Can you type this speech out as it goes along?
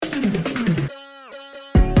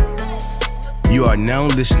You are now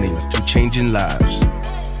listening to Changing Lives,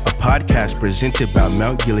 a podcast presented by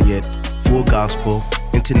Mount Gilead Full Gospel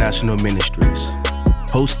International Ministries,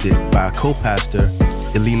 hosted by co-pastor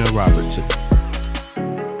Elena Robertson.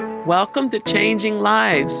 Welcome to Changing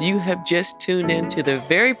Lives. You have just tuned into the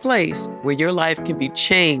very place where your life can be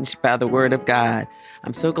changed by the Word of God.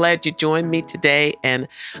 I'm so glad you joined me today, and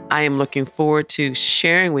I am looking forward to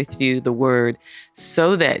sharing with you the Word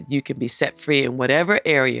so that you can be set free in whatever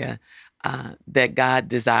area that God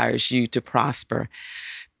desires you to prosper.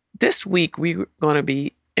 This week, we're going to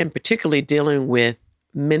be in particularly dealing with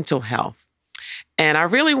mental health. And I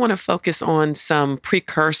really want to focus on some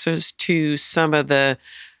precursors to some of the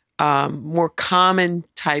more common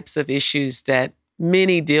types of issues that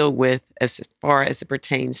many deal with as far as it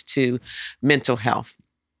pertains to mental health.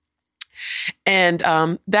 And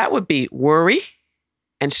that would be worry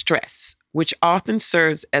and stress, which often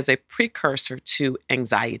serves as a precursor to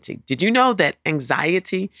anxiety. Did you know that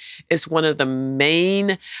anxiety is one of the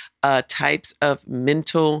main types of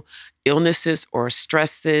mental illnesses or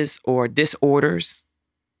stresses or disorders?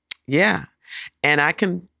 Yeah. And I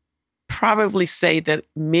can probably say that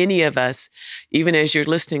many of us, even as you're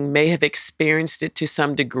listening, may have experienced it to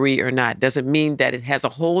some degree or not. Doesn't mean that it has a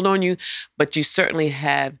hold on you, but you certainly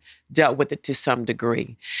have dealt with it to some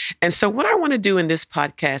degree. And so what I want to do in this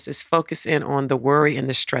podcast is focus in on the worry and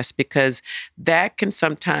the stress, because that can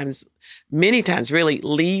sometimes, many times really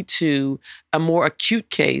lead to a more acute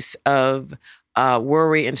case of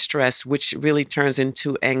worry and stress, which really turns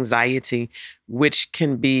into anxiety, which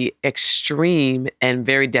can be extreme and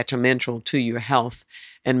very detrimental to your health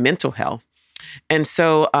and mental health. And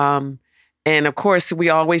so, and of course, we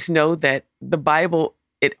always know that the Bible,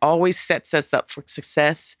 it always sets us up for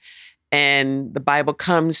success. And the Bible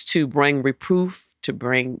comes to bring reproof, to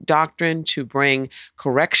bring doctrine, to bring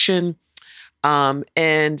correction,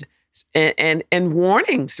 and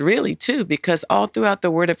warnings, really, too, because all throughout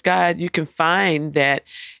the Word of God, you can find that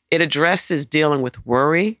it addresses dealing with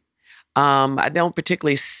worry. I don't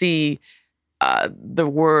particularly see the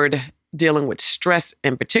word dealing with stress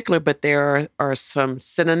in particular, but there are some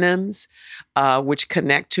synonyms which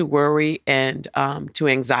connect to worry and to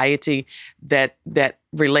anxiety that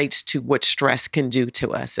relates to what stress can do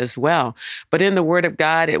to us as well. But in the Word of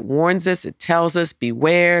God, it warns us, it tells us,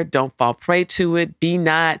 beware, don't fall prey to it, be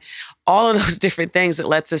not, all of those different things that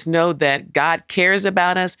lets us know that God cares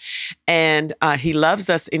about us and He loves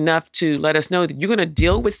us enough to let us know that you're going to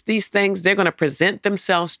deal with these things. They're going to present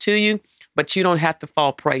themselves to you, but you don't have to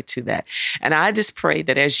fall prey to that. And I just pray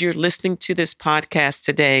that as you're listening to this podcast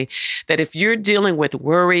today, that if you're dealing with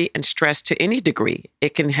worry and stress to any degree,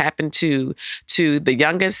 it can happen to the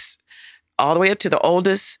youngest, all the way up to the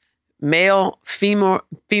oldest, male,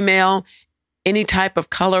 female, any type of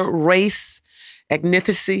color, race,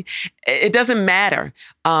 ethnicity. It doesn't matter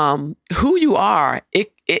who you are.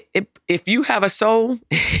 If you have a soul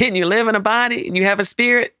and you live in a body and you have a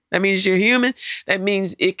spirit, that means you're human. That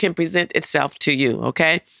means it can present itself to you,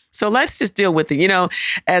 okay? So let's just deal with it. You know,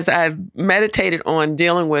 as I've meditated on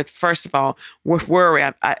dealing with, first of all, with worry,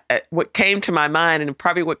 what came to my mind, and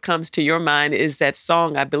probably what comes to your mind, is that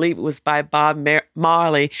song, I believe it was by Bob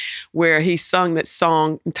Marley, where he sung that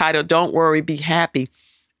song entitled, "Don't Worry, Be Happy."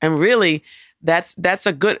 And really, that's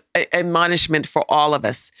a good admonishment for all of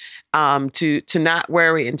us to not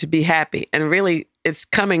worry and to be happy. And really, it's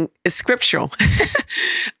scriptural.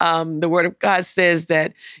 The Word of God says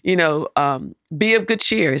that, be of good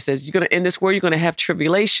cheer. It says in this world, you're going to have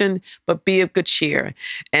tribulation, but be of good cheer.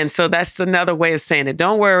 And so that's another way of saying it.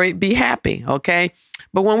 Don't worry, be happy. Okay.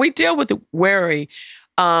 But when we deal with worry,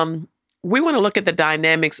 we want to look at the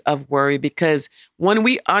dynamics of worry, because when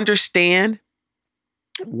we understand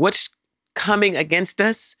what's coming against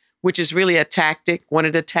us, which is really a tactic, one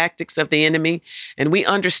of the tactics of the enemy, and we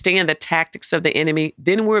understand the tactics of the enemy,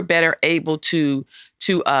 then we're better able to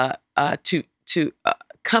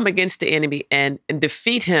come against the enemy and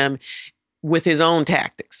defeat him with his own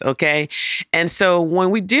tactics, okay? And so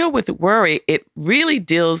when we deal with worry, it really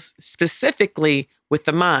deals specifically with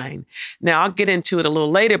the mind. Now, I'll get into it a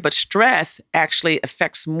little later, but stress actually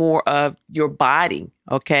affects more of your body,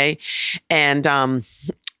 okay? And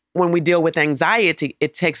when we deal with anxiety,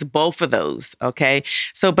 it takes both of those, okay?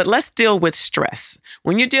 So, but let's deal with stress.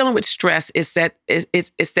 When you're dealing with stress, it's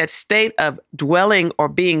that state of dwelling or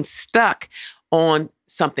being stuck on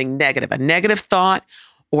something negative, a negative thought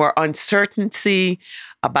or uncertainty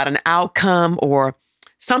about an outcome or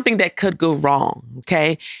something that could go wrong,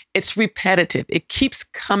 okay? It's repetitive. It keeps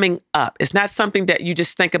coming up. It's not something that you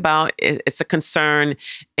just think about. It's a concern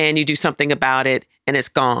and you do something about it and it's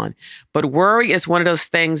gone. But worry is one of those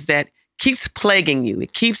things that keeps plaguing you.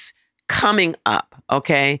 It keeps coming up,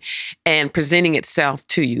 okay, and presenting itself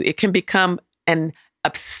to you. It can become an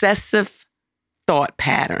obsessive thought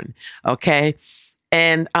pattern, okay?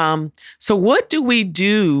 And so what do we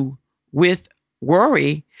do with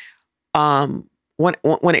worry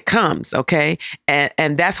when it comes, okay?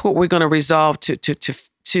 And that's what we're going to resolve to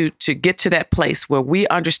get to that place where we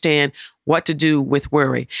understand what to do with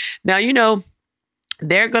worry. Now,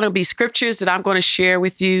 there are going to be scriptures that I'm going to share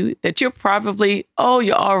with you that you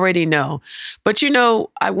already know. But,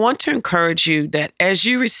 I want to encourage you that as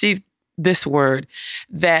you receive this word,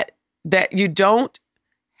 that you don't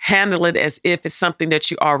handle it as if it's something that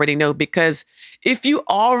you already know. Because if you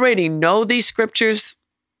already know these scriptures,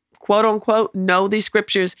 quote unquote, know these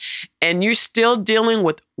scriptures, and you're still dealing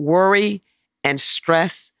with worry and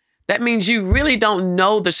stress, that means you really don't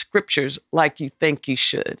know the scriptures like you think you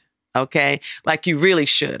should. Okay, like you really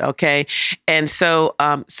should. Okay, and so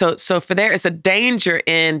for there is a danger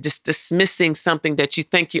in just dismissing something that you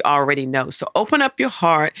think you already know. So open up your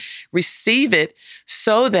heart, receive it,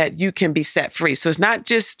 so that you can be set free. So it's not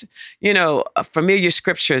just familiar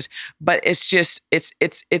scriptures, but it's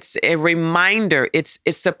a reminder.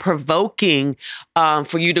 It's a provoking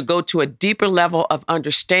for you to go to a deeper level of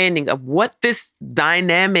understanding of what this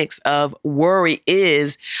dynamics of worry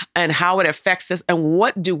is and how it affects us, and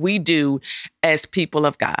what do we do as people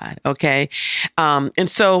of God, okay? And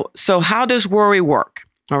so how does worry work?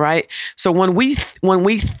 All right. So when we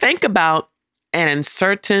think about an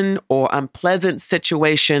uncertain or unpleasant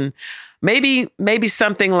situation, maybe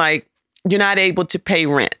something like you're not able to pay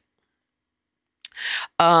rent,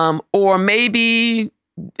 or maybe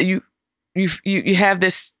you have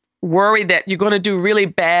this worry that you're going to do really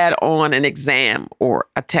bad on an exam or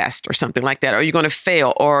a test or something like that, or you're going to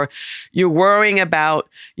fail, or you're worrying about,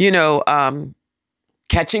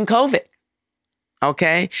 catching COVID.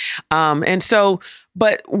 Okay. And so,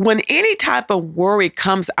 but when any type of worry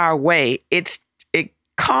comes our way, it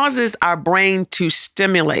causes our brain to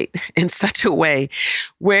stimulate in such a way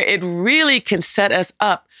where it really can set us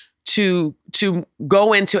up to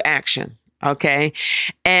go into action. Okay.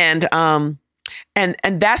 And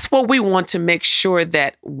that's what we want to make sure,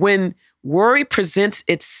 that when worry presents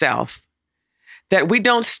itself, that we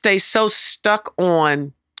don't stay so stuck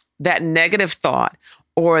on that negative thought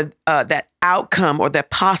or that outcome or the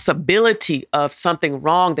possibility of something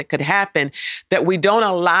wrong that could happen, that we don't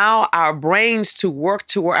allow our brains to work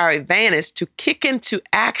to our advantage, to kick into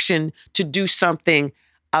action to do something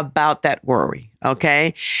about that worry.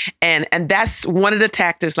 Okay. And that's one of the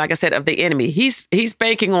tactics, like I said, of the enemy. He's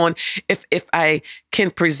banking on if I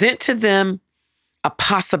can present to them a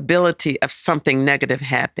possibility of something negative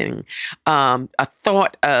happening, a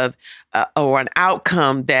thought of or an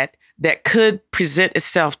outcome that could present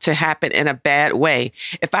itself to happen in a bad way.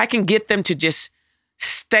 If I can get them to just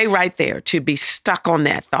stay right there, to be stuck on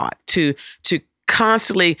that thought, to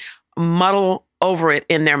constantly muddle over it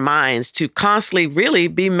in their minds, to constantly really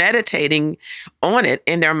be meditating on it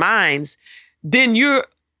in their minds, then you're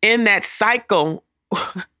in that cycle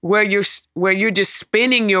where you're just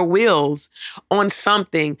spinning your wheels on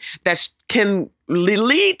something that can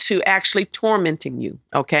lead to actually tormenting you.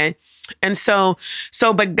 Okay. And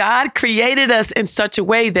but God created us in such a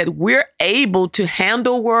way that we're able to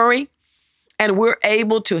handle worry, and we're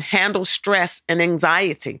able to handle stress and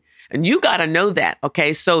anxiety. And you got to know that.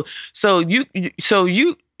 Okay. So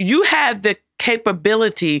you have the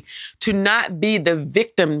capability to not be the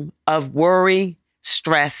victim of worry,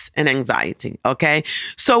 stress, and anxiety. Okay.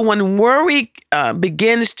 So when worry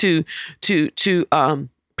begins to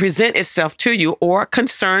present itself to you, or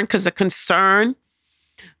concern, because a concern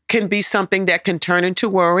can be something that can turn into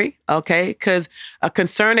worry. Okay. Because a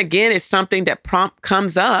concern, again, is something that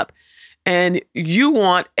comes up, and you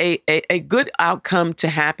want a good outcome to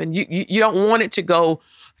happen. You don't want it to go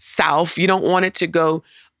south. You don't want it to go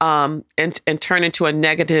and turn into a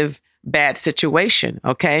negative, bad situation.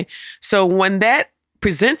 Okay. So when that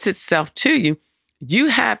presents itself to you, you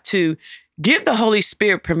have to give the Holy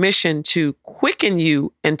Spirit permission to quicken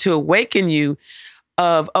you and to awaken you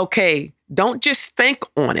of, okay, don't just think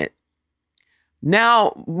on it.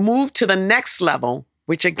 Now move to the next level,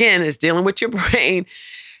 which again is dealing with your brain.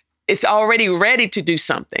 It's already ready to do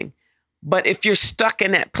something. But if you're stuck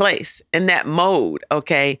in that place, in that mode,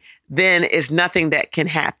 okay, then it's nothing that can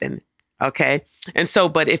happen. Okay. And so,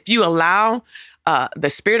 but if you allow the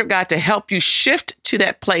Spirit of God to help you shift to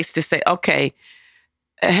that place to say, okay,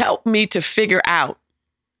 help me to figure out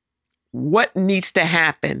what needs to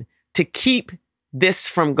happen to keep this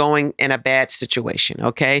from going in a bad situation.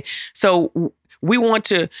 Okay. So we want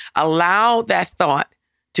to allow that thought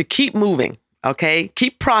to keep moving. Okay.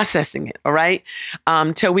 Keep processing it. All right.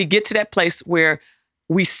 Till we get to that place where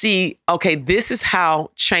we see, okay, this is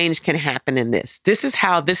how change can happen in this. This is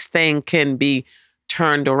how this thing can be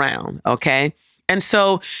turned around. Okay. And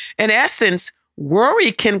so in essence,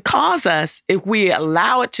 worry can cause us, if we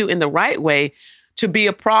allow it to in the right way, to be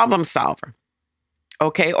a problem solver.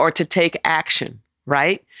 Okay. Or to take action.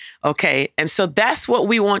 Right. Okay. And so that's what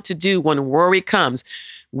we want to do when worry comes.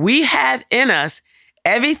 We have in us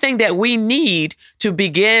everything that we need to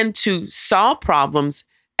begin to solve problems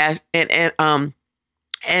and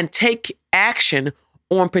take action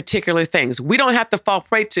on particular things. We don't have to fall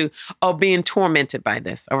prey to being tormented by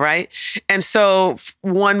this. All right. And so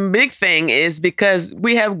one big thing is because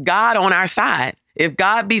we have God on our side. If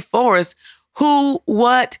God be for us,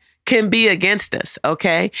 what can be against us?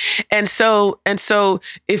 Okay. And so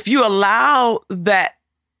if you allow that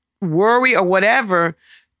worry or whatever,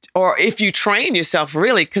 or if you train yourself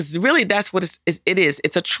really, because really that's what it is.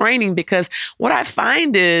 It's a training, because what I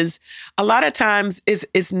find is a lot of times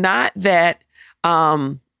is not that,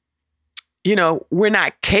 we're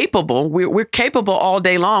not capable. We're capable all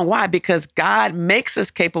day long. Why? Because God makes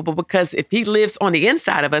us capable, because if he lives on the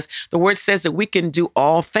inside of us, the word says that we can do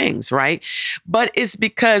all things, right? But it's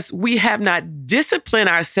because we have not disciplined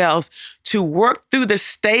ourselves to work through the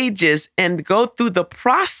stages and go through the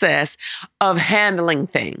process of handling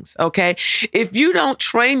things, okay? If you don't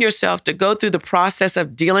train yourself to go through the process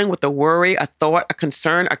of dealing with a worry, a thought, a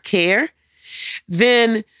concern, a care,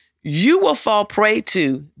 then you will fall prey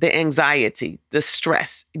to the anxiety, the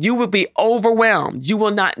stress. You will be overwhelmed. You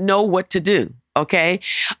will not know what to do, okay?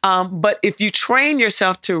 But if you train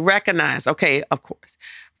yourself to recognize, okay, of course,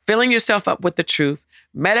 filling yourself up with the truth,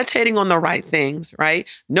 meditating on the right things, right?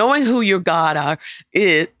 Knowing who your God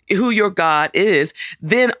is,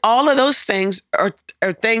 then all of those things are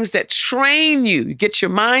things that train you. Get your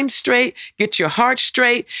mind straight, get your heart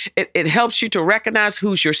straight. It helps you to recognize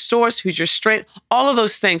who's your source, who's your strength, all of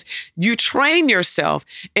those things. You train yourself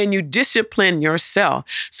and you discipline yourself.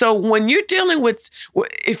 So when you're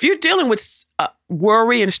if you're dealing with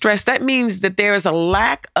worry and stress, that means that there is a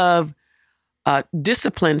lack of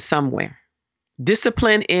discipline somewhere.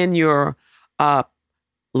 Discipline in your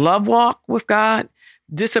love walk with God,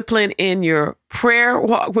 discipline in your prayer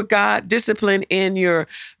walk with God, discipline in your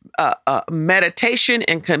meditation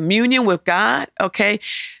and communion with God. Okay.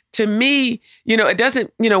 To me, it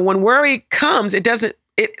doesn't, when worry comes,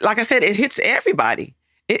 like I said, it hits everybody.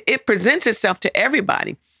 It presents itself to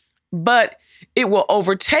everybody, but it will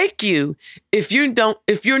overtake you if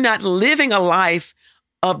you're not living a life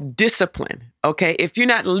of discipline. Okay. If you're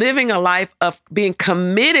not living a life of being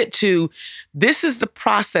committed to, this is the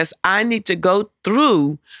process I need to go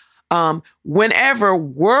through whenever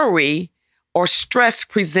worry or stress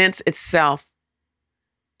presents itself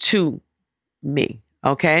to me.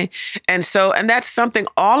 Okay. And that's something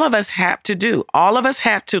all of us have to do. All of us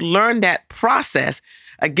have to learn that process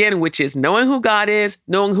again, which is knowing who God is,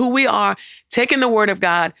 knowing who we are, taking the word of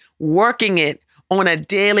God, working it on a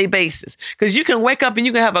daily basis. Because you can wake up and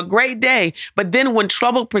you can have a great day, but then when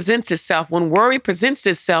trouble presents itself, when worry presents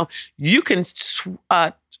itself, you can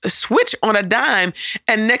switch on a dime.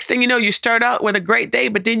 And next thing you know, you start out with a great day,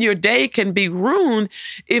 but then your day can be ruined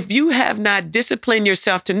if you have not disciplined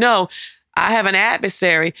yourself to know, I have an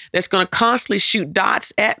adversary that's going to constantly shoot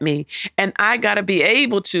darts at me. And I got to be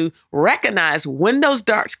able to recognize when those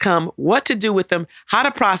darts come, what to do with them, how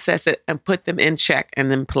to process it, and put them in check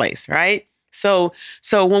and in place, right? So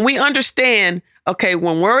when we understand, okay,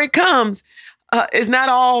 when worry comes, it's not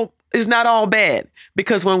all bad,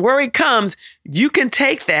 because when worry comes, you can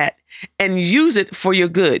take that and use it for your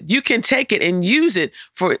good. You can take it and use it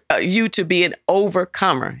for you to be an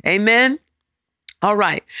overcomer. Amen. All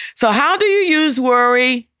right. So how do you use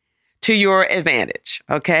worry to your advantage?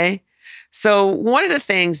 Okay. So one of the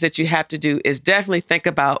things that you have to do is definitely think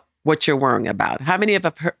about what you're worrying about. How many of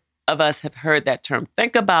us have heard that term?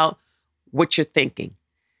 Think about what you're thinking.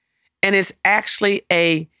 And it's actually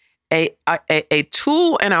a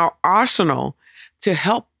tool in our arsenal to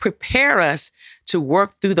help prepare us to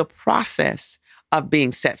work through the process of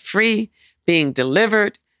being set free, being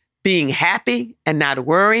delivered, being happy and not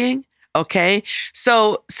worrying. Okay.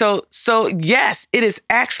 So yes, it is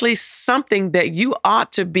actually something that you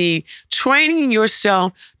ought to be training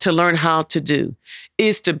yourself to learn how to do,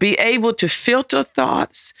 is to be able to filter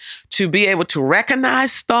thoughts, to be able to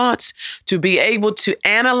recognize thoughts, to be able to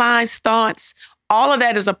analyze thoughts. All of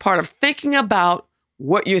that is a part of thinking about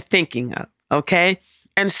what you're thinking of. Okay.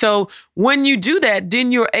 And so when you do that,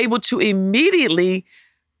 then you're able to immediately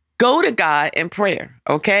go to God in prayer.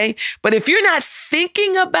 Okay. But if you're not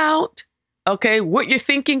thinking about okay, what you're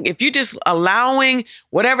thinking, if you're just allowing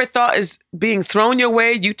whatever thought is being thrown your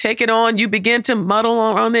way, you take it on, you begin to muddle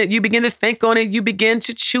on it, you begin to think on it, you begin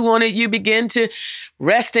to chew on it, you begin to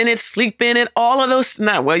rest in it, sleep in it, all of those,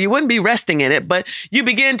 you wouldn't be resting in it, but you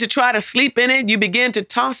begin to try to sleep in it, you begin to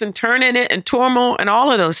toss and turn in it and turmoil and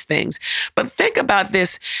all of those things. But think about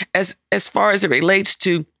this as far as it relates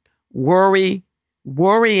to worrying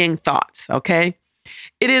thoughts, okay?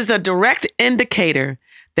 It is a direct indicator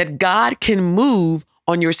that God can move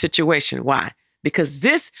on your situation. Why? Because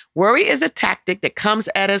this worry is a tactic that comes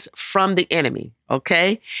at us from the enemy,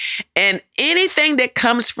 okay? And anything that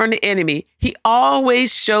comes from the enemy, he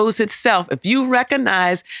always shows itself. If you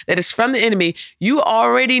recognize that it's from the enemy, you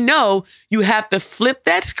already know you have to flip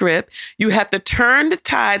that script. You have to turn the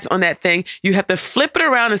tides on that thing. You have to flip it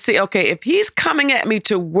around and say, okay, if he's coming at me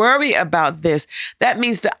to worry about this, that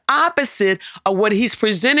means the opposite of what he's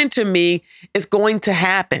presenting to me is going to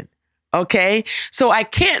happen. Okay, so I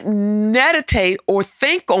can't meditate or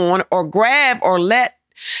think on or grab or let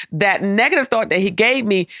that negative thought that he gave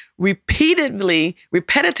me repetitively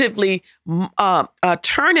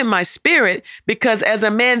turn in my spirit, because as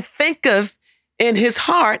a man thinketh in his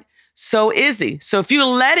heart, so is he. So if you're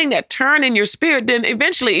letting that turn in your spirit, then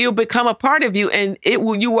eventually it'll become a part of you, and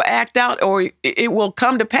you will act out, or it will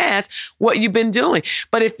come to pass what you've been doing.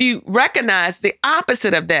 But if you recognize the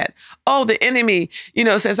opposite of that, the enemy,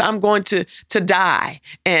 says I'm going to die,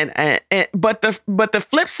 but the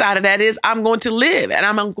flip side of that is I'm going to live, and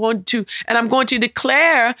I'm going to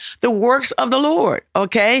declare the works of the Lord.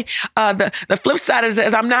 Okay, the flip side is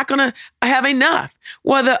I'm not going to have enough.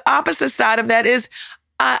 Well, the opposite side of that is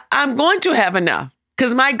I'm going to have enough,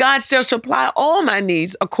 because my God shall supply all my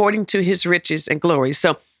needs according to his riches and glory.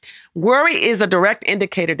 So worry is a direct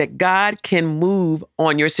indicator that God can move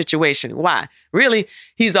on your situation. Why? Really,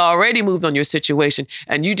 he's already moved on your situation,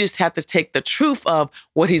 and you just have to take the truth of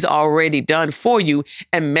what he's already done for you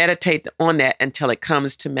and meditate on that until it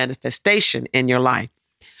comes to manifestation in your life.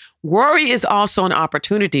 Worry is also an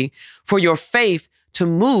opportunity for your faith to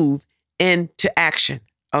move into action.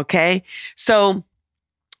 Okay? So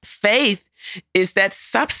faith is that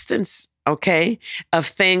substance, okay, of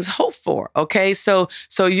things hoped for. Okay, so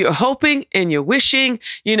you're hoping and you're wishing.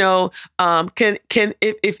 If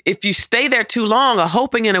you stay there too long, a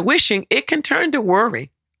hoping and a wishing, it can turn to worry,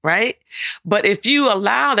 right? But if you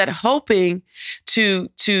allow that hoping to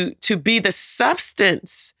be the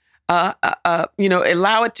substance,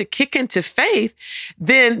 allow it to kick into faith,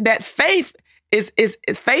 then that faith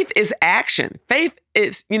is action. Faith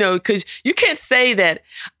is, because you can't say that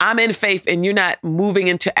I'm in faith and you're not moving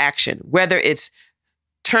into action. Whether it's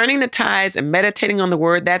turning the tides and meditating on the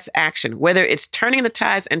word, that's action. Whether it's turning the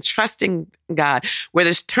tides and trusting God, whether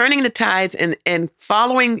it's turning the tides and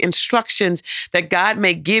following instructions that God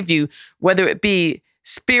may give you, whether it be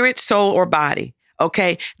spirit, soul, or body.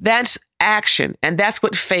 Okay, that's action. And that's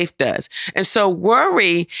what faith does. And so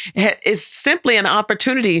worry is simply an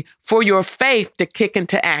opportunity for your faith to kick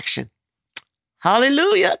into action.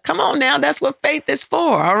 Hallelujah. Come on now. That's what faith is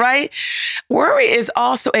for. All right. Worry is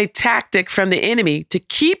also a tactic from the enemy to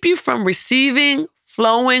keep you from receiving,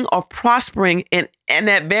 flowing, or prospering in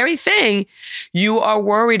that very thing you are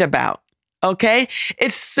worried about. Okay.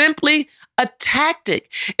 It's simply a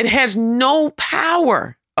tactic. It has no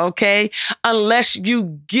power. Okay, unless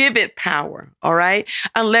you give it power, all right?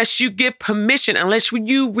 Unless you give permission, unless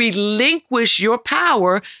you relinquish your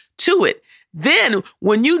power to it. Then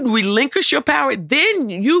when you relinquish your power, then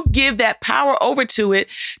you give that power over to it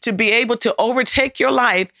to be able to overtake your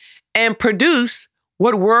life and produce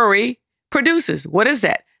what worry produces. What is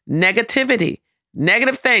that? Negativity.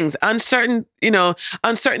 Negative things, uncertain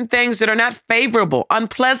things that are not favorable,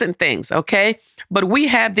 unpleasant things, okay? But we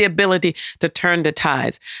have the ability to turn the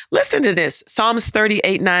tides. Listen to this. Psalms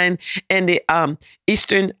 38:9 in the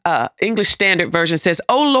Eastern English Standard Version says,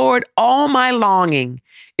 "O Lord, all my longing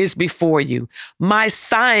is before you. My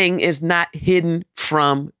sighing is not hidden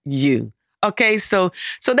from you." Okay, so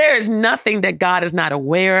there is nothing that God is not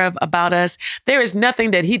aware of about us. There is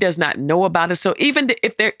nothing that he does not know about us. So even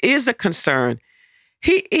if there is a concern,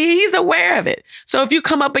 He's aware of it. So if you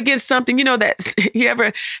come up against something, that you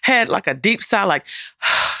ever had like a deep sigh, like,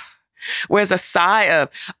 where it's a sigh of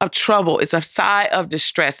trouble, it's a sigh of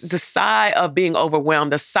distress, it's a sigh of being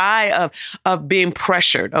overwhelmed, a sigh of being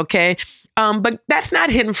pressured, okay? But that's not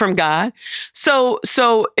hidden from God. So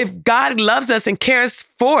if God loves us and cares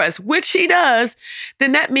for us, which he does,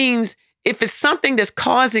 then that means if it's something that's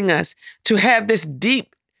causing us to have this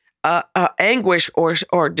deep anguish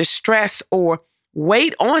or distress or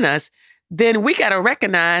weight on us, then we got to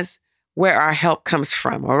recognize where our help comes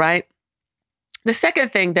from. All right. The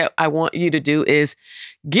second thing that I want you to do is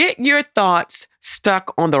get your thoughts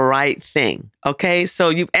stuck on the right thing. Okay. So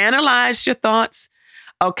you've analyzed your thoughts.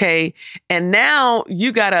 Okay. And now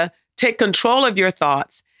you got to take control of your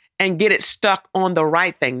thoughts and get it stuck on the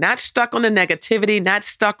right thing, not stuck on the negativity, not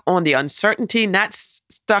stuck on the uncertainty, not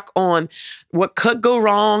stuck on what could go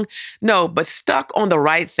wrong. No, but stuck on the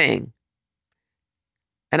right thing.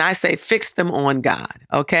 And I say, fix them on God.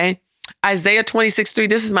 Okay. Isaiah 26:3,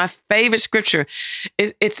 this is my favorite scripture.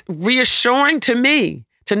 It's reassuring to me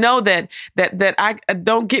to know that I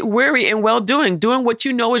don't get weary in well-doing, doing what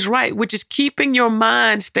you know is right, which is keeping your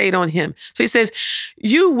mind stayed on him. So he says,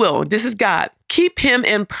 you will, this is God, keep him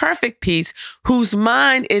in perfect peace, whose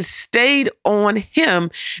mind is stayed on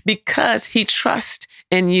him because he trusts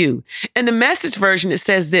in you. In the Message version, it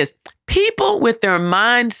says this, people with their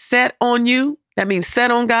mind set on you, that means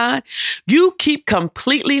set on God, you keep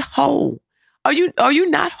completely whole. Are you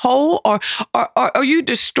not whole, or are you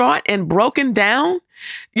distraught and broken down?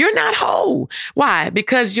 You're not whole. Why?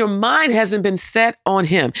 Because your mind hasn't been set on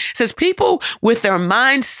him. It says people with their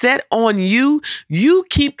mind set on you, you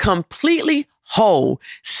keep completely whole,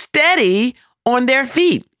 steady on their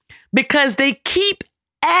feet, because they keep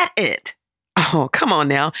at it. Oh, come on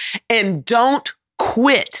now. And don't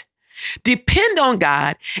quit. Depend on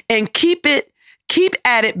God and keep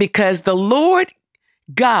at it, because the Lord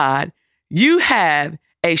God, you have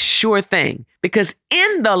a sure thing. Because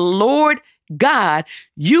in the Lord God,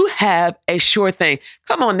 you have a sure thing.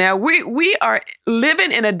 Come on now. We are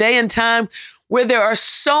living in a day and time where there are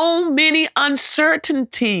so many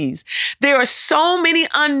uncertainties. There are so many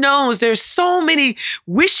unknowns. There's so many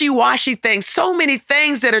wishy-washy things, so many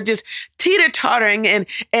things that are just teeter-tottering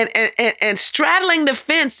and straddling the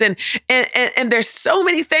fence. And there's so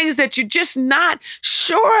many things that you're just not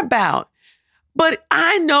sure about. But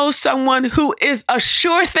I know someone who is a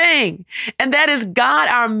sure thing, and that is God,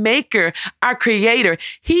 our maker, our creator.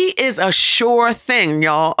 He is a sure thing,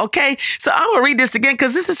 y'all. Okay. So I will read this again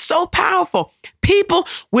because this is so powerful. People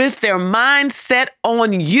with their mind set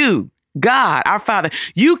on you, God, our Father,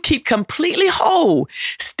 you keep completely whole,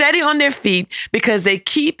 steady on their feet, because they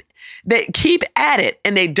keep at it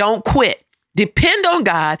and they don't quit. Depend on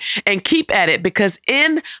God and keep at it, because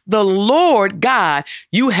in the Lord God,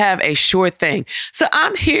 you have a sure thing. So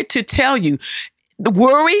I'm here to tell you, the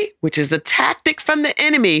worry, which is a tactic from the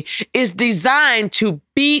enemy, is designed to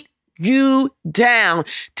beat you down,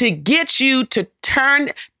 to get you to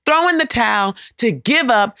throw in the towel, to give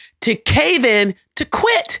up, to cave in, to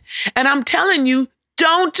quit. And I'm telling you,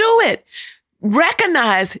 don't do it.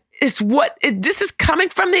 Recognize this is coming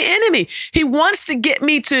from the enemy. He wants to get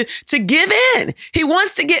me to give in. He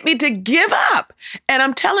wants to get me to give up. And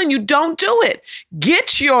I'm telling you, don't do it.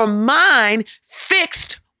 Get your mind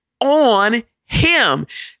fixed on him.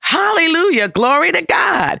 Hallelujah. Glory to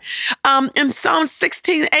God. In Psalm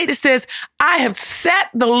 16:8, it says, I have set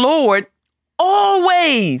the Lord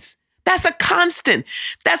always. That's a constant.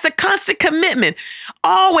 That's a constant commitment.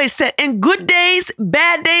 Always set in good days,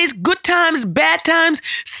 good times, bad times.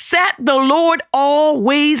 Set the Lord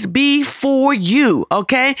always before you,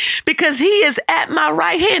 okay? Because he is at my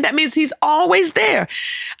right hand. That means he's always there.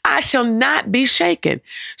 I shall not be shaken.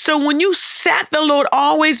 So when you set the Lord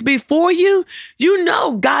always before you, you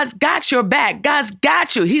know God's got your back. God's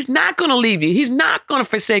got you. He's not going to leave you. He's not going to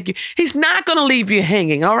forsake you. He's not going to leave you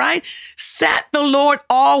hanging, all right? Set the Lord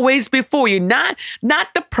always before you, not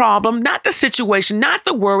the problem, not the situation, not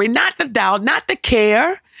the worry, not the doubt, not the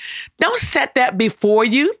care. Don't set that before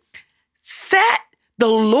you. Set the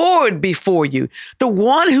Lord before you, the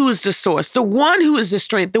one who is the source, the one who is the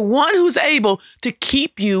strength, the one who's able to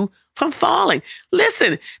keep you from falling.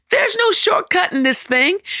 Listen, there's no shortcut in this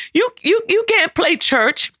thing. You can't play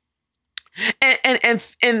church and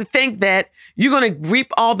think that you're going to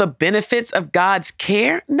reap all the benefits of God's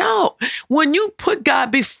care. No, when you put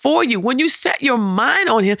God before you, when you set your mind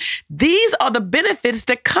on him, these are the benefits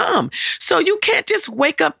that come. So you can't just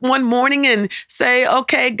wake up one morning and say,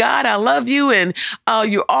 okay, God, I love you. And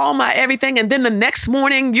you're all my everything. And then the next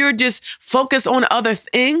morning you're just focused on other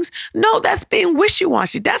things. No, that's being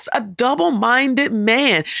wishy-washy. That's a double-minded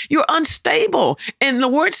man. You're unstable. And the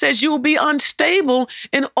word says you will be unstable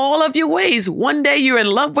in all of your ways. One day you're in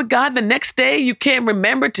love with God. The next day you can't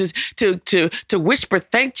remember to whisper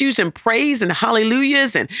thank yous and praise and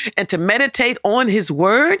hallelujahs and to meditate on his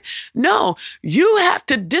word. No, you have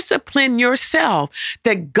to discipline yourself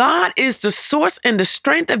that God is the source and the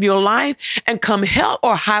strength of your life, and come hell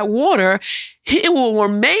or high water, he will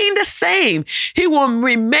remain the same. He will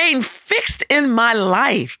remain fixed in my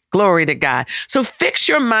life. Glory to God. So fix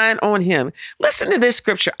your mind on him. Listen to this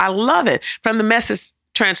scripture. I love it, from the Message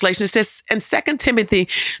translation, it says in 2 Timothy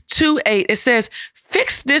 2:8, it says,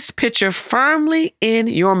 fix this picture firmly in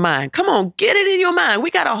your mind. Come on, get it in your mind. We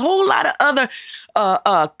got a whole lot of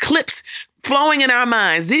other clips flowing in our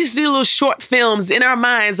minds. These little short films in our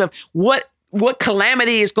minds of what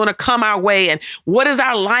calamity is going to come our way and what is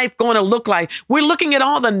our life going to look like. We're looking at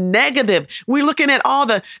all the negative. We're looking at all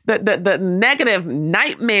the negative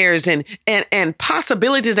nightmares and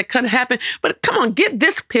possibilities that could happen. But come on, get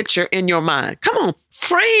this picture in your mind. Come on,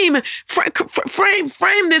 frame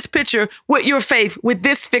this picture with your faith, with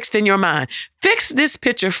this fixed in your mind. Fix this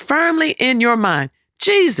picture firmly in your mind.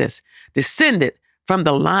 Jesus, descended from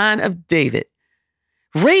the line of David,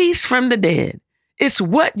 raised from the dead. It's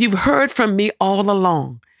what you've heard from me all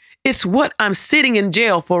along. It's what I'm sitting in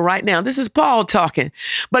jail for right now. This is Paul talking.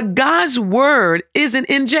 But God's word isn't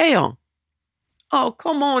in jail. Oh,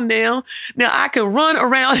 come on now. Now I can run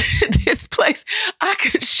around this place. I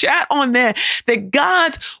could shout on that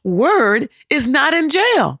God's word is not in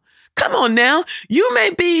jail. Come on now. You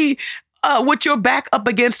may be with your back up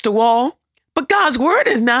against the wall, but God's word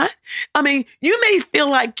is not. I mean, you may feel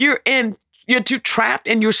like you're too trapped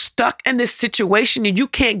and you're stuck in this situation and you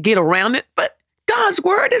can't get around it. But God's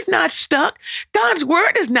word is not stuck. God's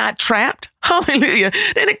word is not trapped. Hallelujah.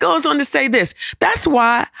 Then it goes on to say this. That's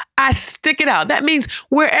why I stick it out. That means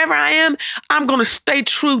wherever I am, I'm going to stay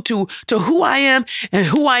true to who I am and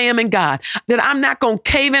who I am in God. That I'm not going to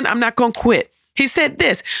cave in. I'm not going to quit. He said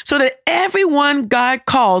this, so that everyone God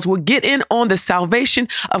calls will get in on the salvation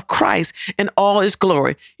of Christ and all his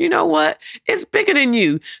glory. You know what? It's bigger than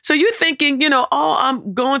you. So you're thinking, oh,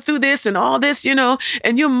 I'm going through this and all this,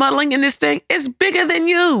 and you're muddling in this thing. It's bigger than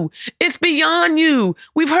you. It's beyond you.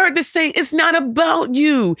 We've heard this saying, it's not about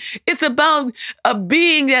you. It's about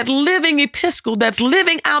being that living epistle that's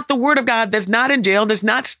living out the word of God, that's not in jail, that's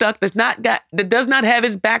not stuck, that does not have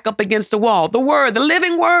his back up against the wall. The word, the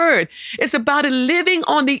living word. It's about it living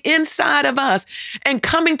on the inside of us and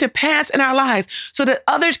coming to pass in our lives so that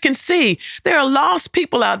others can see there are lost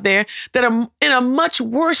people out there that are in a much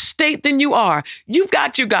worse state than you are. You've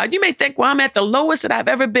got your God. You may think, well, I'm at the lowest that I've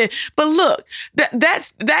ever been. But look,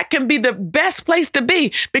 that can be the best place to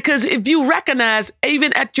be, because if you recognize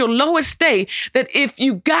even at your lowest state that if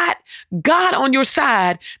you got God on your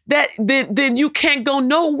side, then you can't go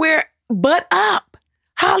nowhere but up.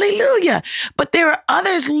 Hallelujah. But there are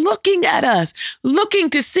others looking at us, looking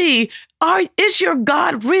to see, is your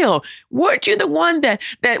God real? Weren't you the one that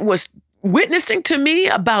was witnessing to me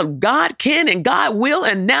about God can and God will?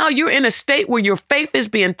 And now you're in a state where your faith is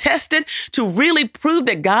being tested to really prove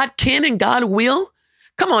that God can and God will?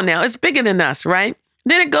 Come on now. It's bigger than us, right?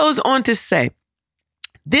 Then it goes on to say,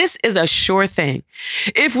 this is a sure thing.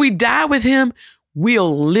 If we die with him,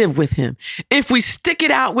 we'll live with him. If we stick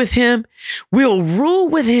it out with him, we'll rule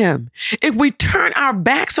with him. If we turn our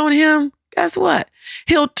backs on him, guess what?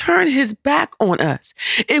 He'll turn his back on us.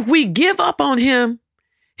 If we give up on him,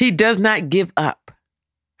 he does not give up.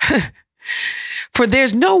 For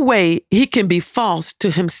there's no way he can be false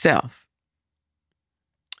to himself.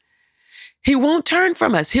 He won't turn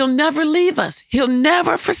from us. He'll never leave us. He'll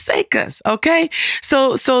never forsake us. Okay.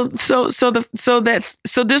 So this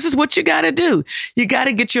is what you got to do. You got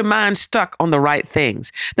to get your mind stuck on the right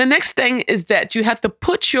things. The next thing is that you have to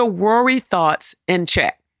put your worry thoughts in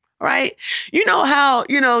check, right? You know how,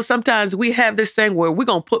 sometimes we have this thing where we're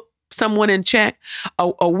going to put someone in check,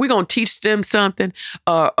 or we're going to teach them something,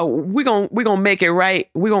 or we're going to make it right.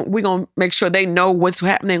 We're going to make sure they know what's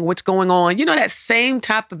happening, what's going on. That same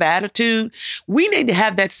type of attitude. We need to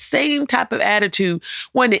have that same type of attitude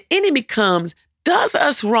when the enemy comes, does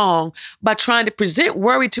us wrong by trying to present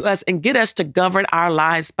worry to us and get us to govern our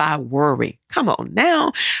lives by worry. Come on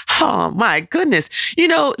now. Oh my goodness.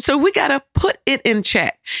 So we got to put it in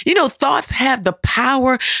check. Thoughts have the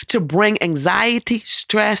power to bring anxiety,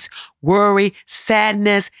 stress, worry,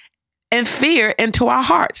 sadness, and fear into our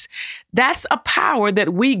hearts. That's a power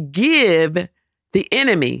that we give the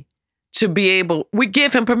enemy we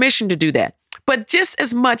give him permission to do that. But just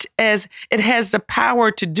as much as it has the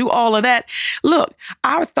power to do all of that, look,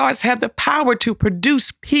 our thoughts have the power to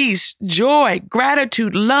produce peace, joy,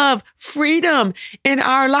 gratitude, love, freedom in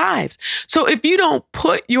our lives. So if you don't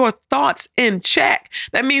put your thoughts in check,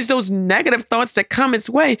 that means those negative thoughts that come its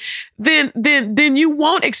way, then you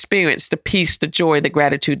won't experience the peace, the joy, the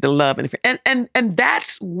gratitude, the love, and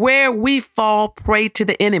that's where we fall prey to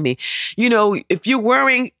the enemy. If you're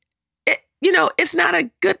worrying, it's not a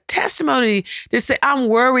good testimony to say, I'm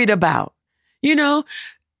worried about.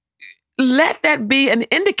 let that be an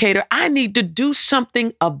indicator. I need to do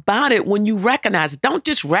something about it when you recognize it. Don't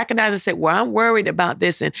just recognize and say, well, I'm worried about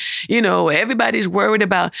this. And, everybody's worried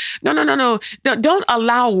about. No. Don't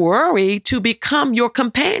allow worry to become your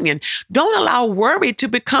companion. Don't allow worry to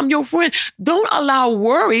become your friend. Don't allow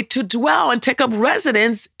worry to dwell and take up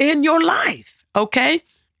residence in your life. Okay.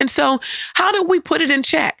 And so how do we put it in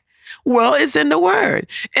check? Well, it's in the word.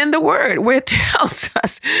 In the word, where it tells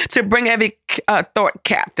us to bring every thought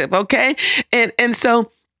captive, okay? And so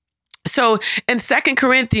in 2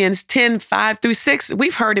 Corinthians 10:5-6,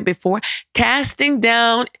 we've heard it before, casting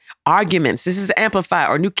down arguments. This is Amplified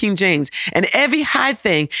or New King James. And every high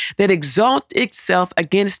thing that exalts itself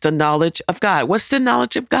against the knowledge of God. What's the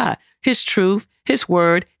knowledge of God? His truth, his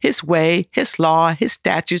word, his way, his law, his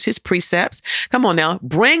statutes, his precepts. Come on now,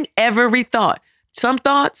 bring every thought. Some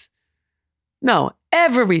thoughts? No,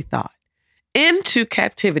 every thought into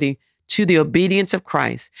captivity to the obedience of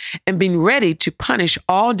Christ, and being ready to punish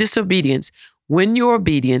all disobedience when your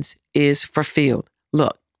obedience is fulfilled.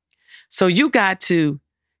 Look, so you got to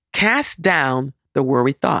cast down the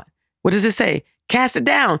worry thought. What does it say? Cast it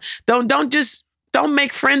down. Don't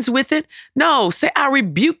make friends with it. No, say, I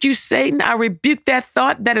rebuke you, Satan. I rebuke that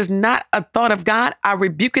thought. That is not a thought of God. I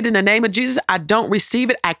rebuke it in the name of Jesus. I don't receive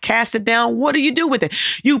it. I cast it down. What do you do with it?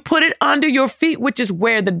 You put it under your feet, which is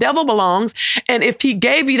where the devil belongs. And if he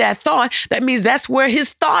gave you that thought, that means that's where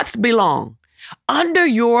his thoughts belong. Under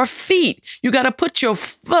your feet. You got to put your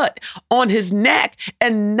foot on his neck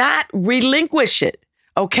and not relinquish it.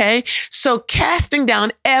 Okay, so casting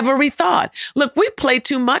down every thought. Look, we play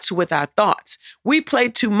too much with our thoughts. We play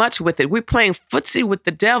too much with it. We're playing footsie with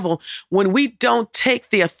the devil when we don't take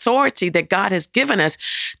the authority that God has given us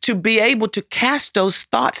to be able to cast those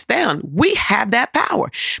thoughts down. We have that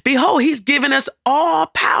power. Behold, he's given us all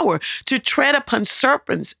power to tread upon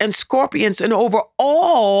serpents and scorpions and over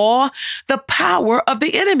all the power of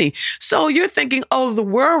the enemy. So you're thinking, oh, the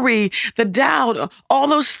worry, the doubt, all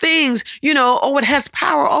those things, it has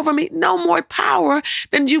power over me. No more power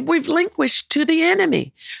than we've relinquished to the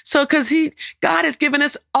enemy. So because God has given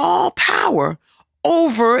us all power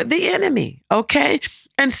over the enemy. Okay.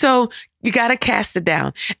 And so you got to cast it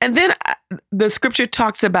down. And then the scripture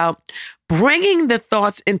talks about bringing the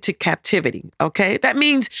thoughts into captivity. Okay. That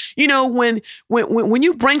means, when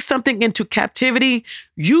you bring something into captivity,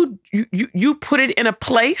 you put it in a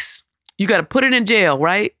place. You got to put it in jail,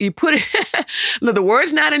 right? You put it, the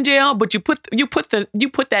word's not in jail, but you put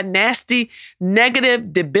that nasty,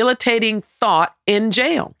 negative, debilitating thought in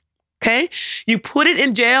jail. Okay. You put it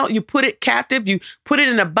in jail, you put it captive, you put it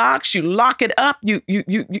in a box, you lock it up, you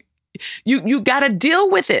got to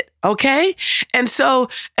deal with it. Okay. And so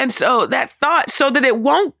that thought, so that it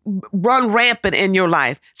won't run rampant in your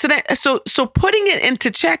life. So putting it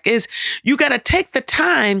into check is you got to take the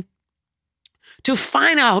time to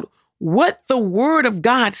find out what the word of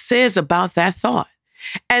God says about that thought.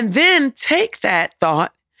 And then take that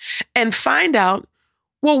thought and find out,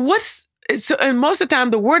 well, and most of the time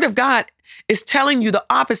the word of God is telling you the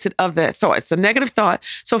opposite of that thought. It's a negative thought.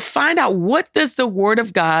 So find out, what does the word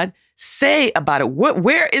of God say about it?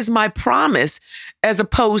 Where is my promise as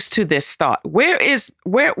opposed to this thought? Where is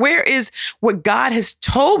what God has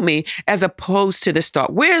told me as opposed to this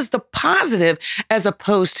thought? Where is the positive as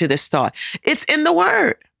opposed to this thought? It's in the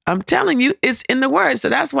word. I'm telling you, it's in the word. So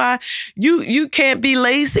that's why you can't be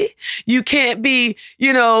lazy. You can't be,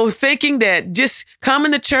 thinking that just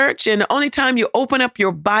coming to church and the only time you open up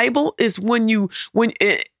your Bible is when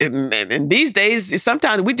and these days,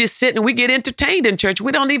 sometimes we just sit and we get entertained in church.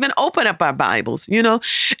 We don't even open up our Bibles,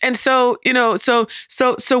 And so,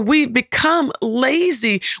 so we've become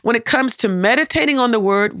lazy when it comes to meditating on the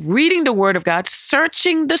word, reading the word of God,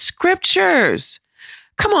 searching the scriptures.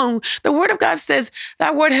 Come on. The word of God says,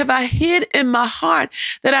 thy word have I hid in my heart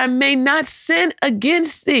that I may not sin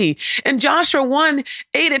against thee. In Joshua 1:8,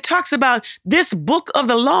 it talks about this book of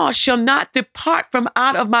the law shall not depart from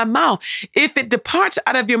out of my mouth. If it departs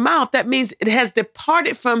out of your mouth, that means it has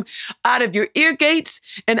departed from out of your ear gates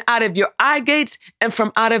and out of your eye gates and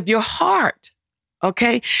from out of your heart.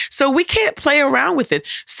 Okay, so we can't play around with it.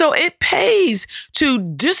 So it pays to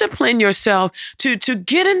discipline yourself to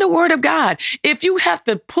get in the word of God. If you have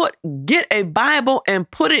to get a Bible and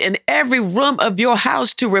put it in every room of your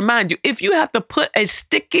house to remind you, if you have to put a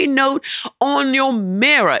sticky note on your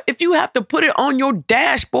mirror, if you have to put it on your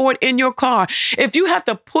dashboard in your car, if you have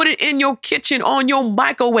to put it in your kitchen, on your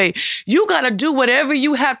microwave, you got to do whatever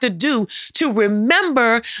you have to do to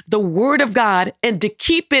remember the word of God and to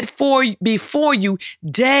keep it before you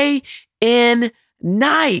day and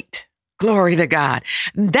night. Glory to God.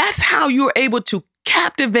 That's how you're able to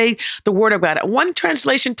captivate the word of God. One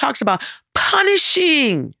translation talks about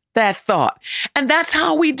punishing that thought. And that's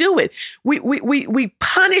how we do it. We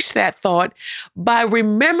punish that thought by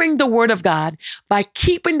remembering the word of God, by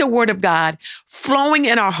keeping the word of God flowing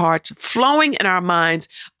in our hearts, flowing in our minds.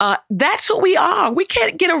 That's who we are. We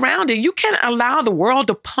can't get around it. You can't allow the world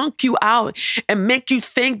to punk you out and make you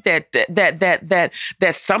think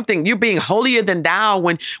that's something, you're being holier than thou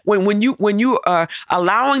when you are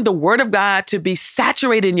allowing the word of God to be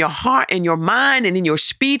saturated in your heart and your mind and in your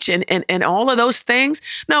speech and all of those things.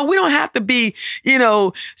 No, we don't have to be,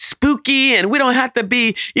 spooky, and we don't have to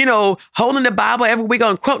be, holding the Bible every week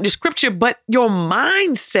and quoting the scripture, but your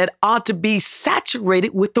mindset ought to be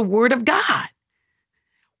saturated with the word of God.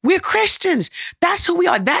 We're Christians. That's who we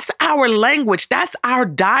are. That's our language. That's our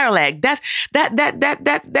dialect. That's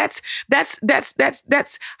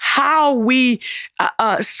how we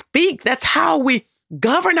speak. That's how we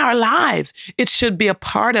govern our lives. It should be a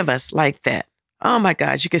part of us like that. Oh my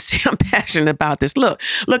God, you can see I'm passionate about this. Look,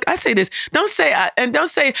 I say this. Don't say I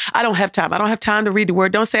don't have time. I don't have time to read the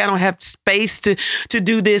word. Don't say I don't have space to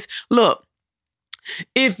do this. Look,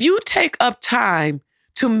 if you take up time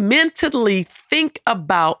to mentally think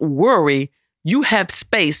about worry, you have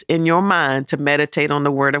space in your mind to meditate on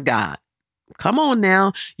the word of God. Come on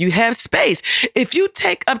now. You have space. If you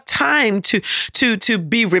take up time to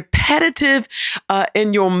be repetitive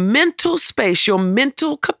in your mental space, your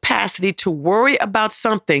mental capacity to worry about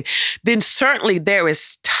something, then certainly there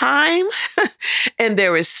is time and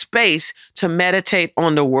there is space to meditate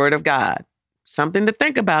on the word of God. Something to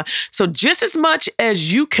think about. So just as much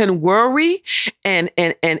as you can worry and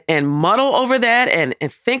muddle over that and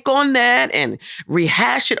think on that and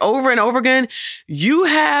rehash it over and over again, you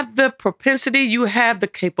have the propensity, you have the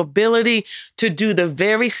capability to do the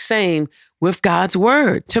very same with God's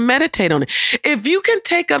word, to meditate on it. If you can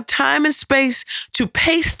take up time and space to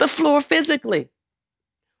pace the floor physically,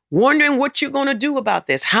 wondering what you're going to do about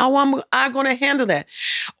this, how am I going to handle that?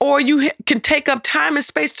 Or you can take up time and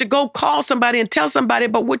space to go call somebody and tell somebody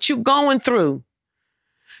about what you're going through,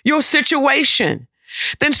 your situation.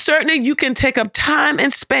 Then certainly you can take up time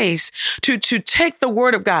and space to take the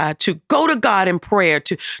word of God, to go to God in prayer,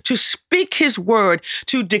 to speak his word,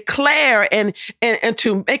 to declare and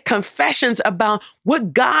to make confessions about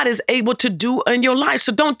what God is able to do in your life.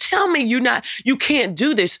 So don't tell me you can't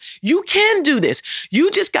do this. You can do this.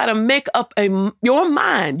 You just got to make up your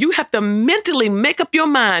mind. You have to mentally make up your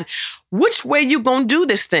mind which way you going to do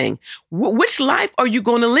this thing. Which life are you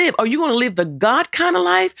going to live? Are you going to live the God kind of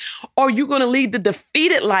life, or are you going to lead the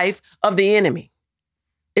defeated life of the enemy?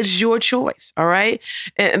 It's your choice, all right?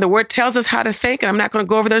 And the word tells us how to think, and I'm not going to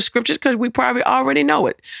go over those scriptures because we probably already know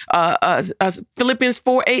it. Philippians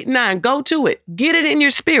 4:8-9, go to it. Get it in your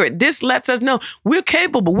spirit. This lets us know we're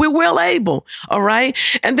capable. We're well able, all right?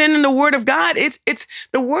 And then in the word of God, it's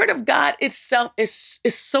the word of God itself is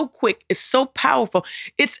so quick. It's so powerful.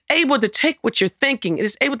 It's able to take what you're thinking.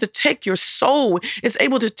 It's able to take your soul. It's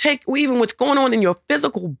able to take even what's going on in your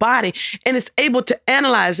physical body, and it's able to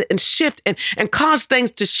analyze it and shift and cause things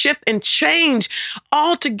to shift and change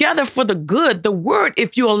altogether for the good. The word,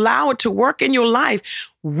 if you allow it to work in your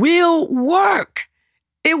life, will work.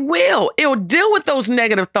 It will. It will deal with those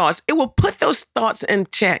negative thoughts. It will put those thoughts in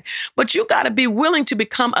check. But you got to be willing to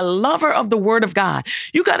become a lover of the word of God.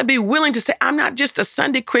 You got to be willing to say, I'm not just a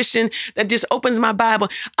Sunday Christian that just opens my Bible.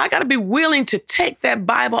 I got to be willing to take that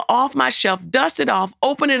Bible off my shelf, dust it off,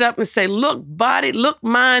 open it up and say, look, body, look,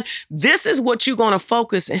 mind, this is what you're going to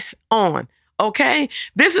focus on. Okay,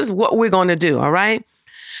 this is what we're going to do. All right.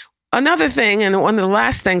 Another thing, and one of the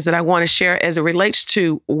last things that I want to share as it relates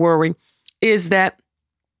to worry, is that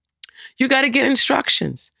you got to get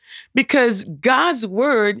instructions, because God's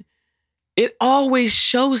word, it always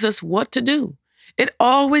shows us what to do. It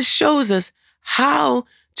always shows us how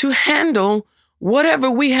to handle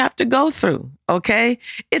whatever we have to go through. Okay,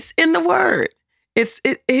 it's in the word.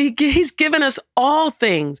 He's given us all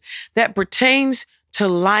things that pertains to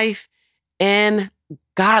life and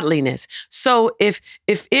godliness. So if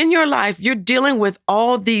in your life you're dealing with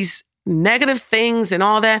all these negative things and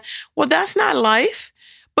all that, well, that's not life.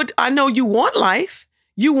 But I know you want life.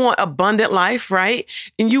 You want abundant life, right?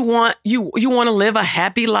 And you want to live a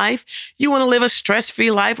happy life. You want to live a stress-free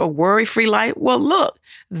life, a worry-free life. Well, look,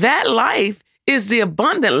 that life is the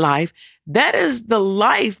abundant life. That is the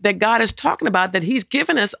life that God is talking about, that he's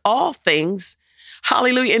given us all things.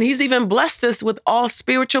 Hallelujah. And he's even blessed us with all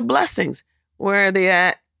spiritual blessings. Where are they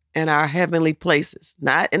at? In our heavenly places,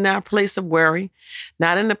 not in our place of worry,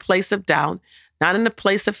 not in the place of doubt, not in the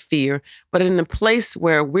place of fear, but in the place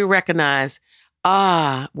where we recognize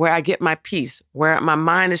where I get my peace, where my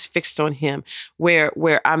mind is fixed on him,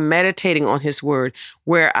 where I'm meditating on his word,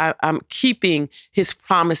 where I'm keeping his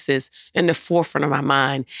promises in the forefront of my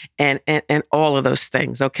mind, and all of those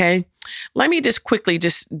things. Okay. Let me just quickly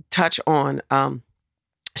just touch on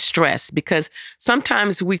stress, because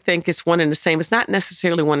sometimes we think it's one and the same. It's not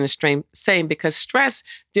necessarily one and the same, because stress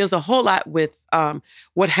deals a whole lot with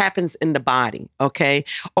what happens in the body, okay,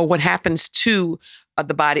 or what happens to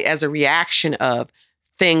the body as a reaction of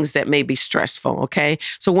things that may be stressful, okay.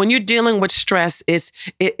 So when you're dealing with stress, it's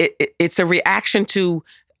a reaction to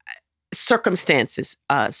circumstances,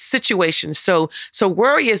 situations. So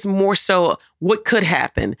worry is more so what could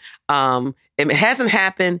happen. It hasn't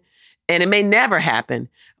happened, and it may never happen,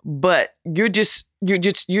 but you're just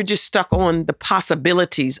stuck on the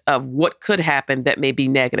possibilities of what could happen that may be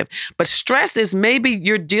negative. But stress is maybe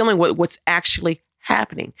you're dealing with what's actually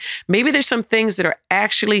happening. Maybe there's some things that are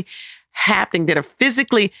actually happening, that are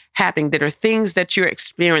physically happening, that are things that you're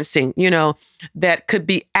experiencing, that could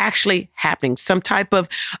be actually happening. Some type of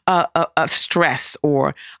stress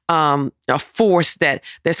or a force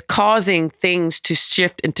that's causing things to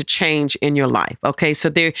shift and to change in your life. Okay,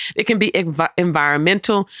 so it can be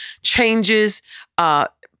environmental changes.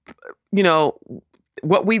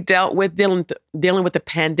 What we've dealt with dealing with the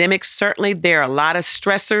pandemic. Certainly, there are a lot of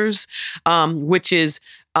stressors, which is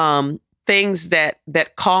things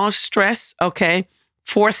that cause stress, okay?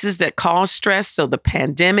 Forces that cause stress. So the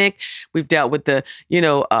pandemic, we've dealt with the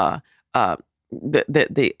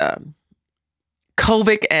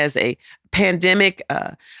COVID as a pandemic.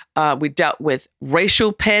 We dealt with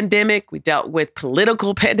racial pandemic. We dealt with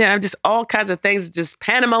political pandemic. Just all kinds of things. Just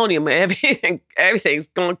pandemonium. Everything's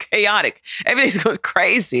going chaotic. Everything's going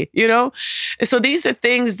crazy. And so these are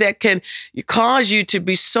things that can cause you to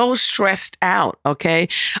be so stressed out. Okay,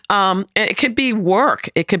 and it could be work.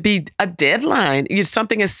 It could be a deadline.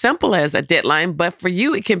 Something as simple as a deadline, but for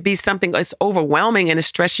you, it can be something that's overwhelming and is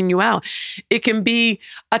stressing you out. It can be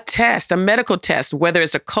a test, a medical test, whether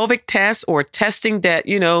it's a COVID test or testing that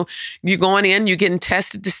you're going in, you're getting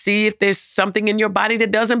tested to see if there's something in your body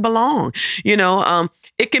that doesn't belong.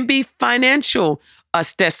 It can be financial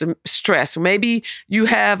stress. Maybe you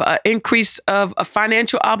have an increase of a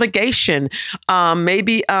financial obligation.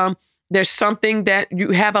 Maybe there's something that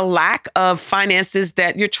you have a lack of finances,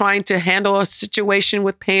 that you're trying to handle a situation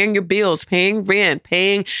with paying your bills, paying rent,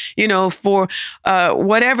 paying, for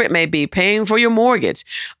whatever it may be, paying for your mortgage.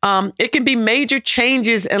 It can be major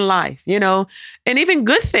changes in life, and even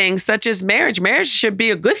good things such as marriage. Marriage should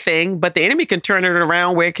be a good thing, but the enemy can turn it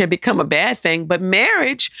around where it can become a bad thing. But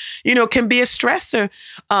marriage, can be a stressor.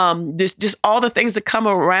 Just all the things that come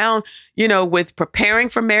around, with preparing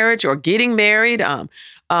for marriage or getting married.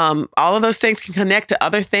 All of those things can connect to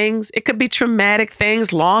other things. It could be traumatic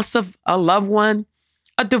things, loss of a loved one,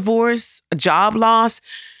 a divorce, a job loss.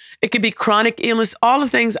 It could be chronic illness. All the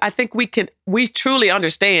things I think we truly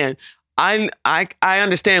understand. I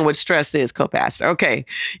understand what stress is, co-pastor. Okay.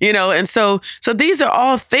 And so these are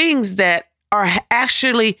all things that are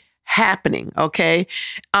actually happening. Okay.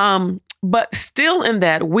 But still in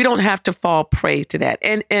that, we don't have to fall prey to that.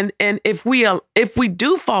 And if we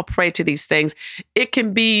do fall prey to these things, it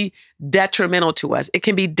can be detrimental to us. It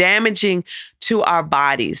can be damaging to our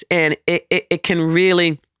bodies, and it can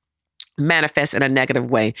really manifest in a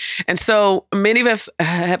negative way. And so many of us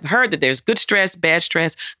have heard that there's good stress, bad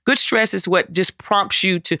stress. Good stress is what just prompts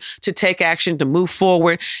you to take action, to move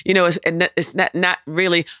forward. It's not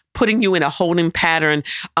really putting you in a holding pattern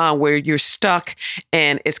where you're stuck,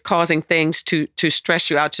 and it's causing things to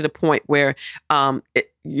stress you out to the point where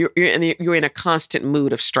you're in a constant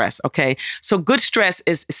mood of stress. Okay, so good stress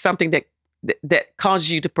is something that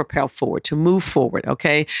causes you to propel forward, to move forward.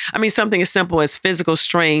 Okay. I mean, something as simple as physical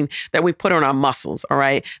strain that we put on our muscles. All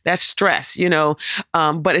right. That's stress,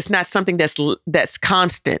 but it's not something that's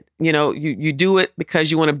constant. You do it because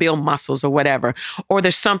you want to build muscles or whatever, or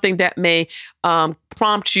there's something that may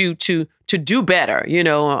prompt you to do better.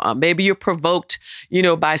 Maybe you're provoked,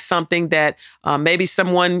 by something that maybe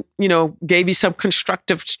someone, gave you some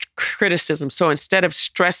constructive criticism. So instead of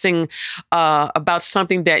stressing about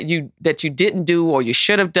something that you didn't do or you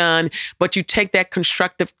should have done, but you take that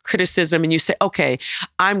constructive criticism and you say, okay,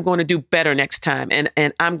 I'm going to do better next time.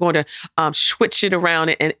 And I'm going to switch it around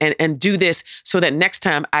and do this so that next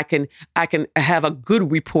time I can have a good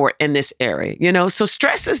report in this area. So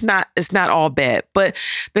stress is not all bad, but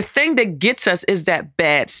the thing that gets us is that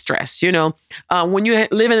bad stress. When you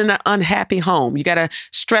live in an unhappy home, you got a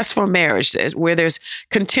stressful marriage where there's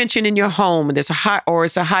contention tension in your home and it's a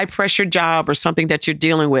high pressure job or something that you're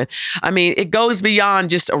dealing with. I mean, it goes beyond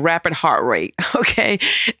just a rapid heart rate. Okay.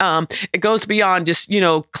 It goes beyond just,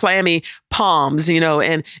 clammy palms,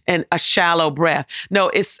 and a shallow breath. No,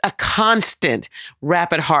 it's a constant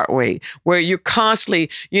rapid heart rate where you're constantly,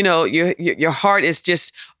 your heart is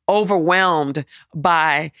just overwhelmed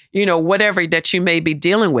by, whatever that you may be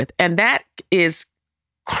dealing with. And that is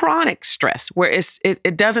chronic stress where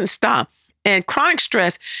it doesn't stop. And chronic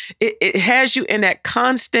stress, it has you in that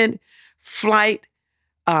constant fight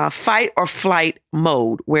or flight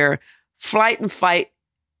mode where flight and fight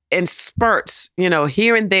in spurts,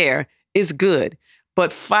 here and there is good.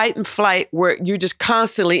 But fight and flight where you're just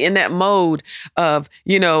constantly in that mode of,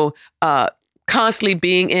 constantly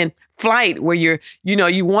being in flight where you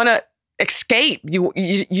want to escape,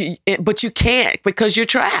 but you can't because you're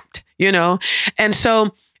trapped, And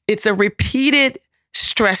so it's a repeated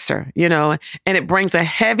stressor, and it brings a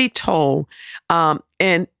heavy toll.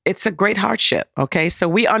 And it's a great hardship. Okay. So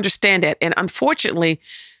we understand that. And unfortunately,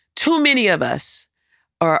 too many of us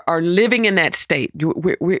are living in that state.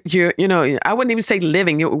 I wouldn't even say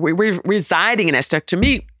living. We're residing in that state. To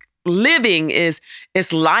me, living is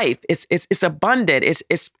life. It's abundant.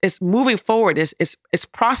 It's moving forward. It's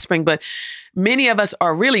prospering. But many of us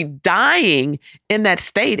are really dying in that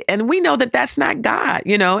state, and we know that that's not God.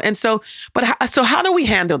 And so, so how do we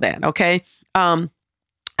handle that? Okay.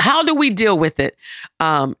 How do we deal with it?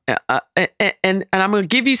 And I'm going to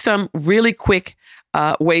give you some really quick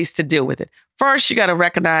ways to deal with it. First, you got to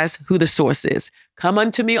recognize who the source is. Come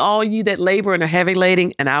unto me, all ye that labor and are heavy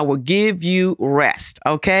laden, and I will give you rest.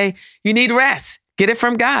 Okay? You need rest. Get it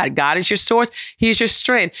from God. God is your source. He is your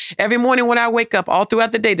strength. Every morning when I wake up, all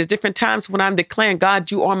throughout the day, there's different times when I'm declaring,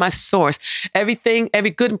 God, you are my source. Everything,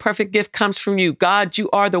 every good and perfect gift comes from you. God, you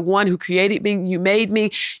are the one who created me. You made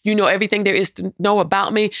me. You know everything there is to know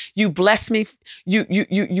about me. You bless me.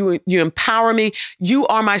 You empower me. You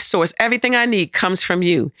are my source. Everything I need comes from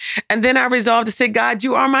you. And then I resolve to say, God,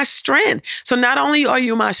 you are my strength. So not only are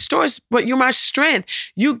you my source, but you're my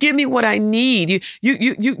strength. You give me what I need.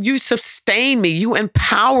 You sustain me. You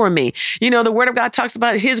empower me. The word of God talks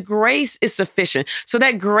about his grace is sufficient. So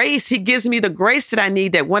that grace, he gives me the grace that I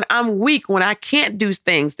need, that when I'm weak, when I can't do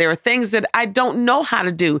things, there are things that I don't know how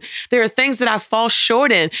to do. There are things that I fall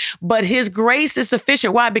short in, but his grace is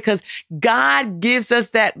sufficient. Why? Because God gives us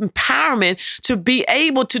that empowerment to be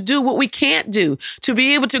able to do what we can't do, to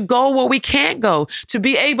be able to go where we can't go, to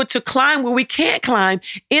be able to climb where we can't climb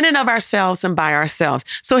in and of ourselves and by ourselves.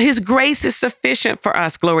 So his grace is sufficient for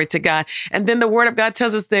us. Glory to God. And then the word of God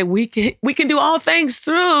tells us that we can do all things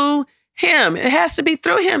through him. It has to be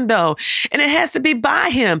through him though. And it has to be by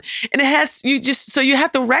him. And you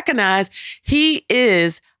have to recognize he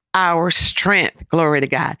is our strength. Glory to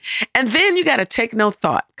God. And then you got to take no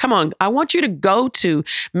thought. Come on. I want you to go to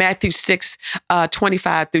Matthew 6,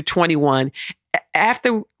 25 through 21.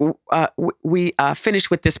 After we finish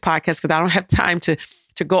with this podcast, because I don't have time to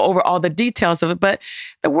go over all the details of it. But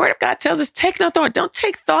the word of God tells us, take no thought. Don't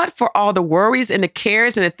take thought for all the worries and the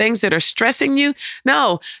cares and the things that are stressing you.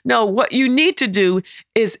 No, what you need to do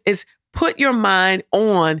is put your mind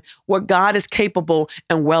on what God is capable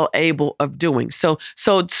and well able of doing. So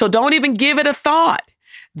don't even give it a thought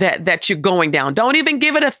that you're going down. Don't even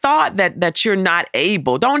give it a thought that you're not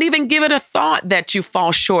able. Don't even give it a thought that you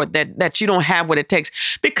fall short, that you don't have what it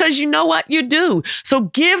takes, because you know what you do. So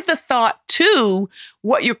give the thought to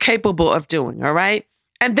what you're capable of doing. All right.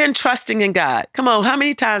 And then trusting in God. Come on, how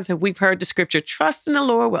many times have we heard the scripture, trust in the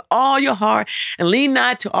Lord with all your heart and lean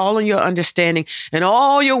not to all of your understanding, and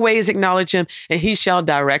all your ways acknowledge him and he shall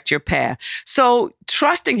direct your path. So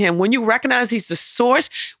trusting him, when you recognize he's the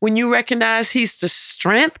source, when you recognize he's the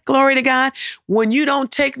strength, glory to God, when you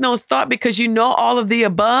don't take no thought because you know all of the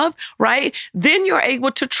above, right? Then you're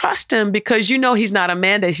able to trust him because you know he's not a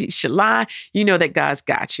man that he should lie. You know that God's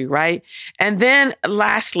got you, right? And then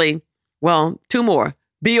lastly, two more.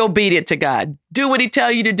 Be obedient to God. Do what he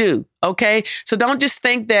tells you to do. Okay. So don't just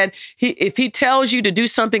think that if he tells you to do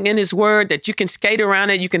something in his word, that you can skate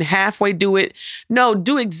around it, you can halfway do it. No,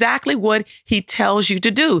 do exactly what he tells you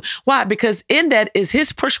to do. Why? Because in that is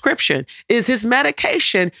his prescription, is his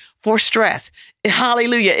medication for stress.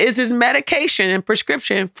 Hallelujah. Is his medication and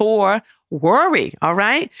prescription for worry. All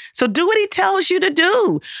right. So do what he tells you to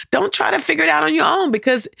do. Don't try to figure it out on your own,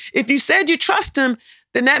 because if you said you trust him,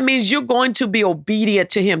 then that means you're going to be obedient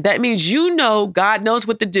to him. That means God knows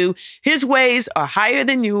what to do. His ways are higher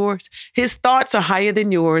than yours. His thoughts are higher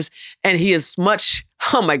than yours. And he is much,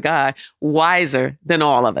 wiser than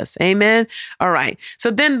all of us. Amen. All right.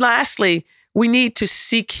 So then lastly, we need to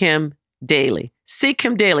seek him daily. Seek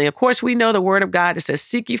him daily. Of course, we know the word of God. It says,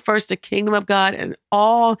 seek ye first the kingdom of God and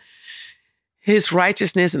all his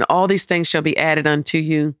righteousness, and all these things shall be added unto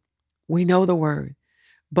you. We know the word,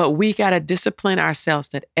 but we got to discipline ourselves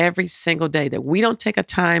that every single day that we don't take a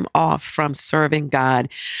time off from serving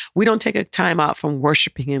God. We don't take a time out from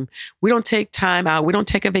worshiping him. We don't take time out. We don't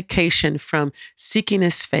take a vacation from seeking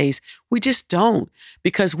his face. We just don't,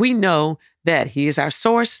 because we know that he is our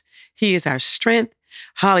source. He is our strength.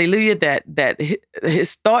 Hallelujah. That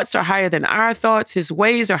his thoughts are higher than our thoughts. His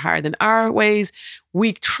ways are higher than our ways.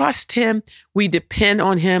 We trust him. We depend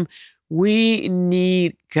on him. We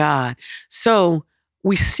need God. So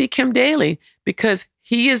we seek him daily because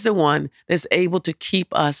he is the one that's able to keep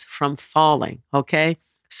us from falling. Okay.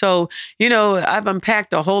 So, I've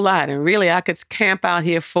unpacked a whole lot, and really I could camp out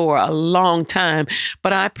here for a long time,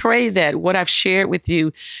 but I pray that what I've shared with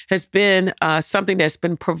you has been something that's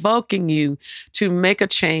been provoking you to make a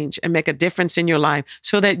change and make a difference in your life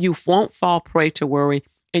so that you won't fall prey to worry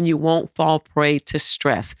and you won't fall prey to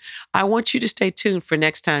stress. I want you to stay tuned for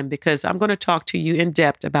next time, because I'm going to talk to you in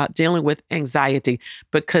depth about dealing with anxiety,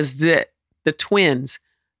 because the twins,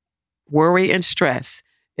 worry and stress,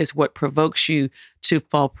 is what provokes you to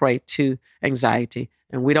fall prey to anxiety.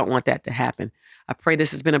 And we don't want that to happen. I pray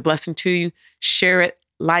this has been a blessing to you. Share it,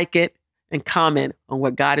 like it, and comment on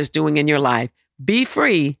what God is doing in your life. Be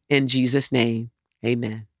free in Jesus' name.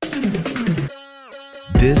 Amen.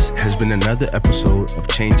 This has been another episode of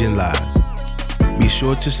Changing Lives. Be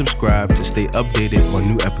sure to subscribe to stay updated on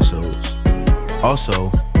new episodes. Also,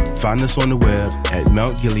 find us on the web at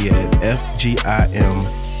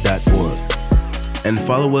mountgileadfgim.org. And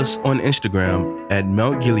follow us on Instagram at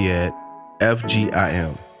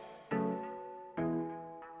mountgileadfgim.